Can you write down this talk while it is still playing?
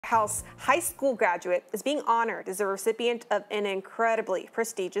Whitehouse high school graduate is being honored as a recipient of an incredibly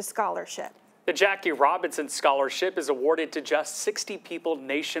prestigious scholarship. The Jackie Robinson Scholarship is awarded to just 60 people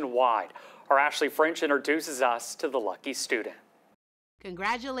nationwide. Our Ashley French introduces us to the lucky student.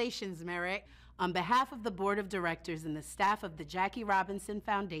 Congratulations, Merrick. On behalf of the Board of Directors and the staff of the Jackie Robinson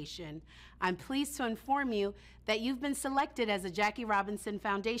Foundation, I'm pleased to inform you that you've been selected as a Jackie Robinson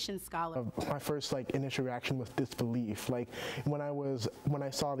Foundation Scholar. My first initial reaction was disbelief. When I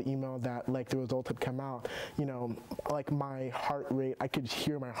saw the email that the results had come out, my heart rate, I could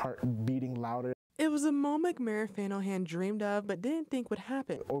hear my heart beating louder. It was a moment Merrick Fanohan dreamed of but didn't think would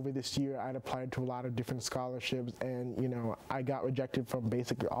happen. Over this year, I'd applied to a lot of different scholarships, and I got rejected from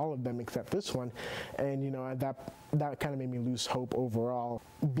basically all of them except this one, and that kind of made me lose hope overall.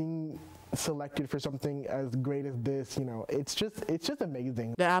 Being selected for something as great as this, it's just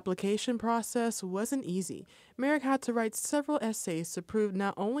amazing. The application process wasn't easy. Merrick had to write several essays to prove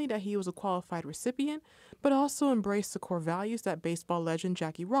not only that he was a qualified recipient, but also embrace the core values that baseball legend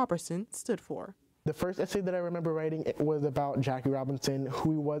Jackie Robinson stood for. The first essay that I remember writing was about Jackie Robinson,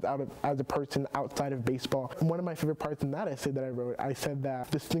 who he was as a person outside of baseball. One of my favorite parts in that essay that I wrote, I said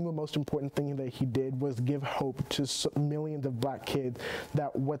that the single most important thing that he did was give hope to millions of black kids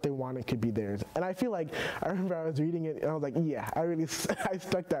that what they wanted could be theirs. And I feel like, I remember I was reading it and I was like, yeah, I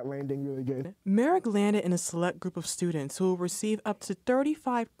stuck that landing really good. Merrick landed in a select group of students who will receive up to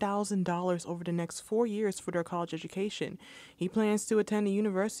 $35,000 over the next 4 years for their college education. He plans to attend the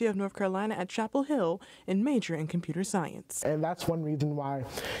University of North Carolina at Chapel Hill and major in computer science. And that's one reason why,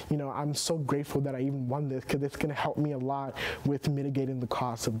 I'm so grateful that I even won this, because it's going to help me a lot with mitigating the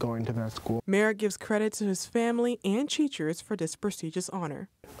cost of going to that school. Merrick gives credit to his family and teachers for this prestigious honor.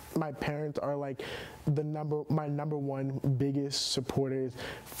 My parents are my number one biggest supporters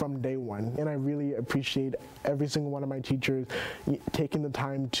from day one, and I really appreciate every single one of my teachers taking the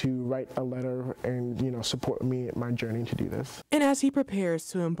time to write a letter and support me in my journey to do this. And as he prepares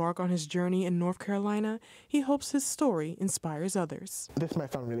to embark on his journey in North Carolina, he hopes his story inspires others. This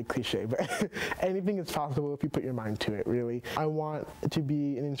might sound really cliche, but anything is possible if you put your mind to it, really. I want to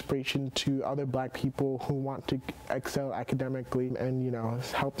be an inspiration to other black people who want to excel academically and,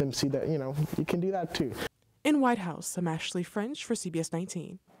 help them see that, you can do that too. In Whitehouse, I'm Ashley French for CBS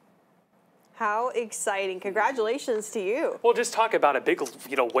 19. How exciting. Congratulations to you. Well, just talk about a big,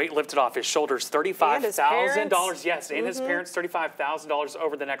 weight lifted off his shoulders, $35,000. Yes, and his parents, $35,000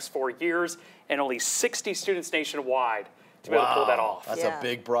 over the next 4 years, and only 60 students nationwide to be able to pull that off. That's a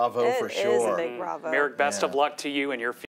big bravo for sure. It is a big bravo. Merrick, best of luck to you and your